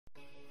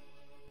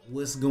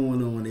What's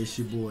going on? It's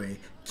your boy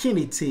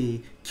Kenny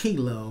T,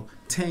 Kilo,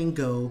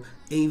 Tango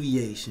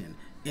Aviation.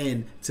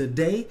 And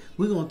today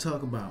we're going to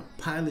talk about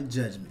pilot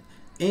judgment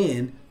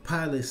and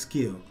pilot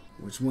skill.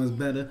 Which one's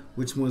better?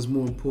 Which one's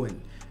more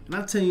important? And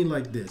I'll tell you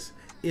like this.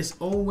 It's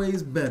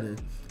always better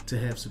to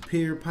have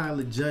superior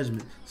pilot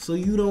judgment so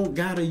you don't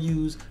got to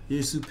use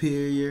your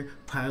superior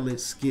pilot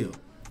skill.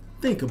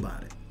 Think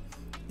about it.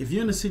 If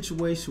you're in a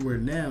situation where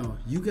now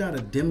you got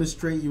to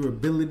demonstrate your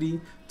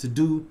ability to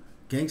do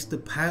gangster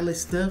pilot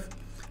stuff,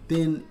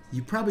 then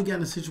you probably got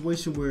in a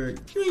situation where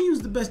you ain't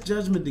used the best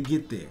judgment to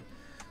get there.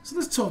 So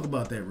let's talk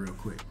about that real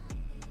quick.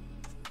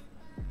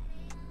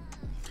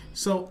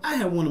 So I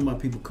had one of my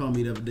people call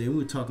me the other day. We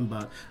were talking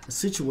about a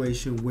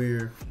situation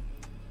where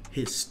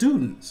his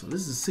student, so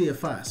this is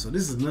CFI, so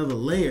this is another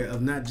layer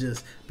of not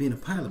just being a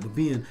pilot, but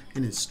being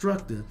an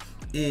instructor.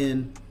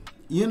 And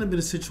you end up in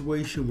a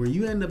situation where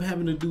you end up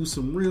having to do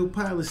some real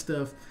pilot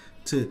stuff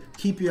to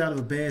keep you out of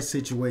a bad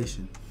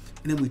situation.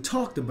 And then we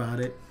talked about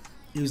it.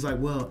 He was like,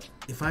 well,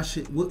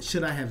 what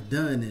should I have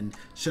done? And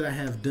should I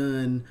have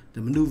done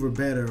the maneuver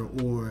better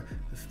or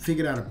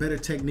figured out a better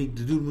technique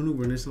to do the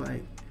maneuver? And it's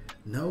like,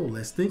 no,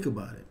 let's think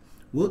about it.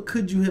 What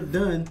could you have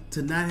done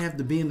to not have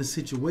to be in a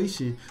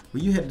situation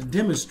where you had to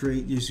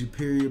demonstrate your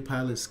superior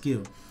pilot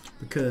skill?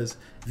 Because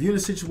if you're in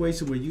a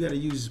situation where you got to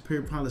use your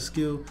superior pilot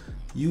skill,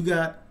 you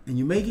got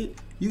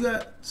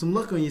some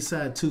luck on your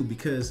side too,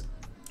 because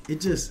it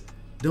just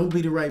don't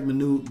be the right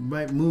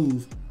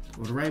move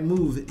or the right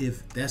move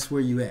if that's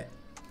where you at.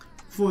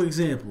 For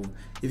example,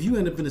 if you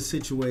end up in a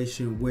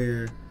situation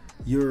where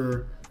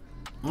you're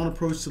on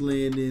approach to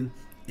landing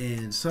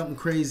and something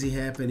crazy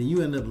happened and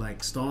you end up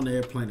like stalling the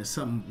airplane or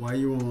something while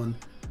you're on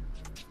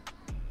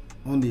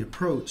the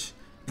approach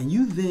and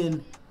you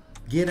then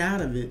get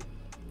out of it,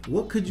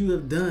 what could you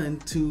have done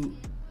to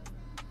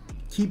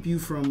keep you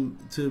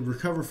to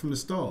recover from the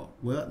stall?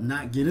 Well,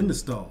 not get in the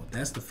stall.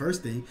 That's the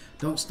first thing.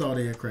 Don't stall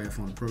the aircraft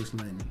on approach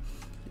landing.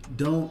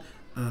 Don't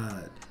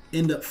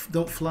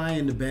fly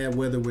into bad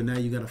weather where now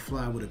you got to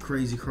fly with a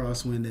crazy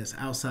crosswind that's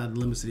outside the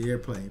limits of the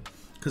airplane.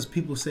 Because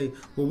people say,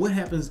 well, what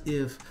happens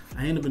if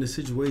I end up in a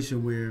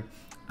situation where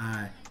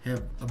I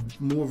have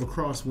more of a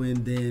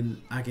crosswind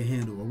than I can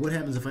handle? Or what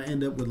happens if I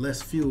end up with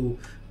less fuel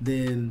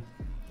than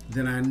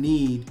I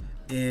need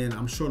and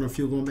I'm short on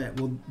fuel going back?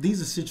 Well,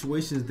 these are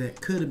situations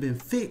that could have been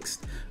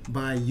fixed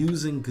by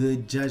using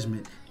good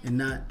judgment and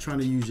not trying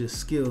to use your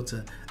skill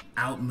to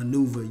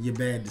outmaneuver your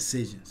bad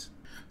decisions.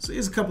 So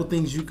here's a couple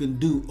things you can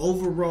do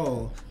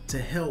overall to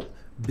help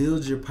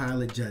build your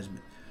pilot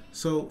judgment.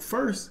 So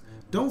first,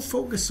 don't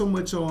focus so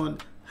much on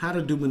how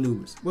to do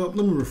maneuvers. Well,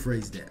 let me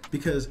rephrase that,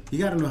 because you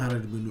got to know how to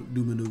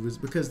do maneuvers,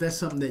 because that's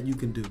something that you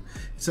can do.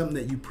 It's something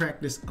that you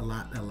practice a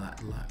lot.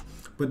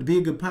 But to be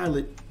a good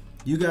pilot,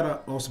 you got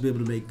to also be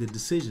able to make good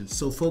decisions.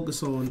 So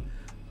focus on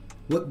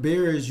what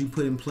barriers you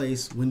put in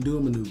place when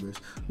doing maneuvers.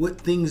 What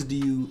things do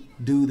you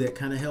do that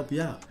kind of help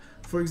you out?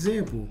 For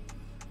example,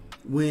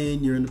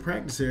 when you're in the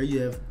practice area, you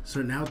have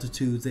certain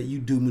altitudes that you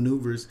do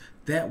maneuvers.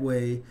 That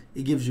way,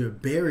 it gives you a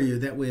barrier.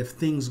 That way, if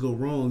things go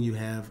wrong, you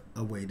have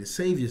a way to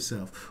save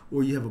yourself,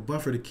 or you have a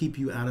buffer to keep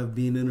you out of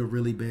being in a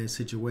really bad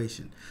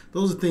situation.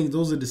 Those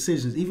are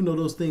decisions, even though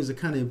those things are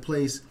kind of in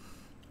place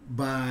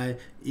by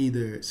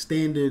either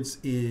standards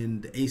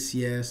in the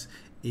ACS,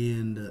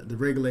 in the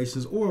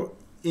regulations, or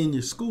in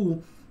your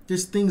school.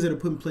 There's things that are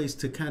put in place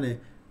to kind of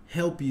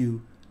help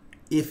you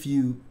if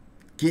you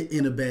get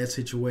in a bad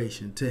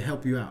situation, to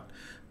help you out.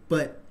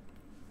 But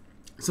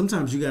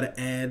sometimes you got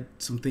to add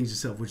some things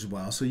yourself, which is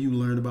wild. So you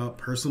learn about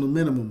personal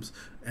minimums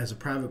as a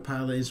private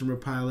pilot, instrument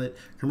pilot,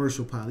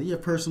 commercial pilot. You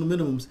have personal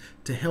minimums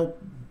to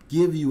help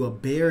give you a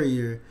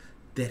barrier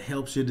that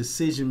helps your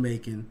decision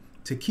making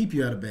to keep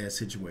you out of bad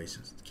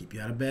situations, to keep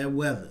you out of bad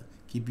weather,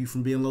 keep you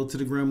from being low to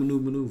the ground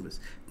maneuvers,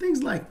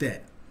 things like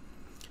that.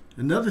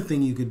 Another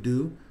thing you could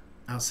do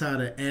outside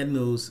of adding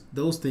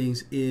those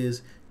things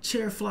is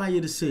chair fly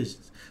your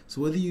decisions.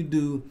 So whether you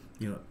do,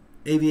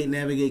 aviate,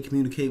 navigate,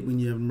 communicate when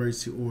you have an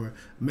emergency, or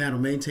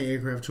maintain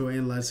aircraft control,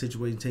 analyze the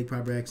situation, take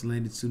proper action,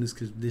 land as soon as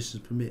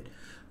conditions permit.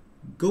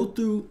 Go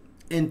through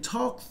and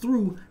talk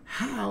through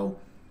how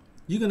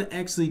you're going to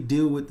actually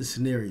deal with the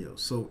scenario.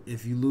 So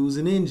if you lose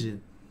an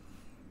engine,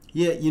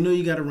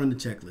 you got to run the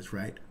checklist,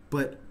 right?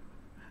 But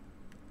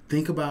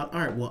think about,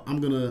 all right, well,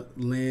 I'm going to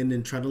land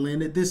and try to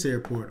land at this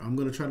airport. I'm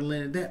going to try to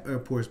land at that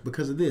airport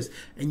because of this.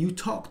 And you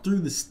talk through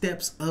the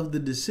steps of the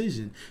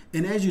decision.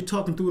 And as you're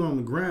talking through it on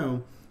the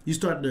ground, you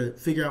start to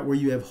figure out where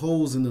you have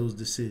holes in those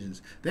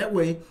decisions. That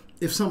way,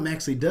 if something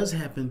actually does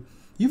happen,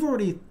 you've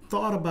already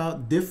thought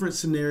about different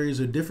scenarios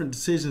or different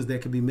decisions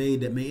that could be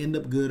made that may end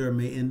up good or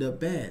may end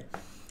up bad.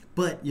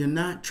 But you're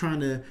not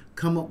trying to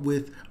come up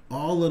with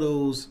all of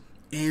those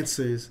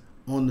answers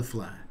on the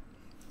fly.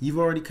 You've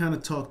already kind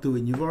of talked through it,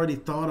 and you've already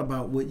thought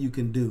about what you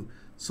can do.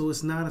 So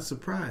it's not a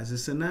surprise.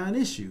 It's a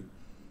non-issue.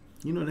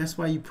 That's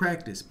why you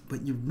practice.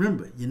 But you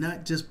remember, you're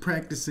not just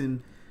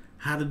practicing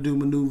how to do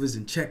maneuvers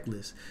and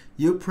checklists.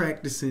 You're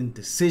practicing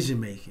decision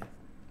making.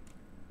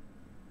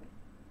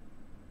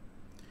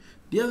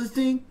 The other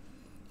thing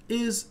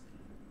is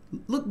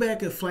look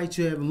back at flights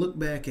you have and look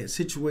back at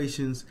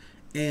situations,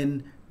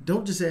 and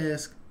don't just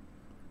ask,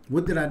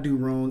 what did I do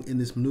wrong in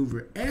this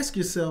maneuver? Ask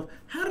yourself,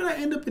 how did I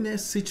end up in that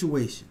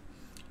situation?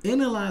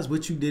 Analyze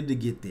what you did to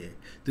get there,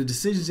 the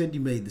decisions that you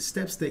made, the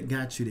steps that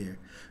got you there.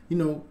 You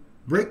know,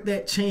 break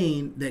that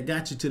chain that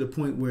got you to the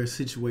point where a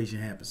situation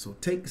happened. So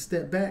take a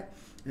step back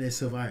and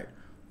ask yourself, all right,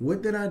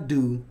 what did I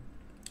do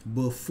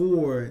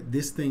before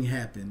this thing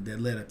happened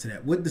that led up to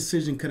that? What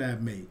decision could I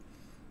have made?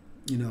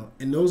 You know,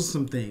 and those are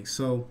some things.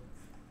 So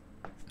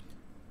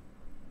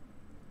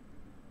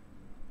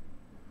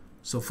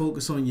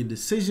focus on your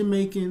decision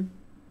making,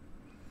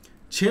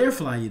 chair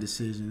fly your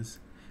decisions,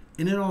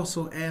 and then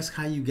also ask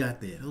how you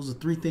got there. Those are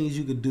 3 things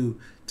you could do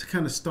to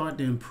kind of start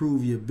to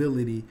improve your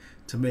ability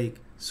to make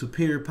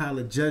superior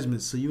pilot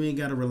judgments, so you ain't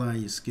got to rely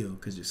on your skill,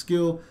 because your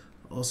skill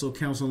also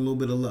counts on a little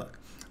bit of luck.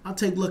 I'll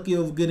take lucky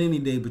over good any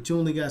day, but you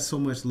only got so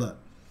much luck.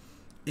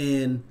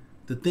 And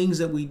the things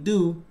that we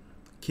do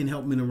can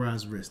help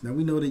minimize risk. Now,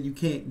 we know that you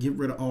can't get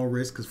rid of all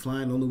risk, because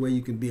flying, the only way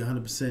you can be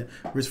 100%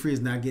 risk-free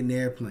is not getting the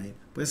airplane.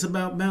 But it's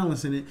about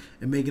balancing it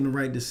and making the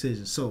right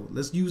decision. So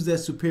let's use that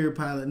superior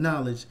pilot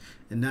knowledge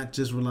and not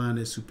just rely on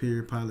that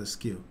superior pilot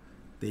skill.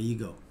 There you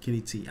go.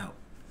 Kenny T out.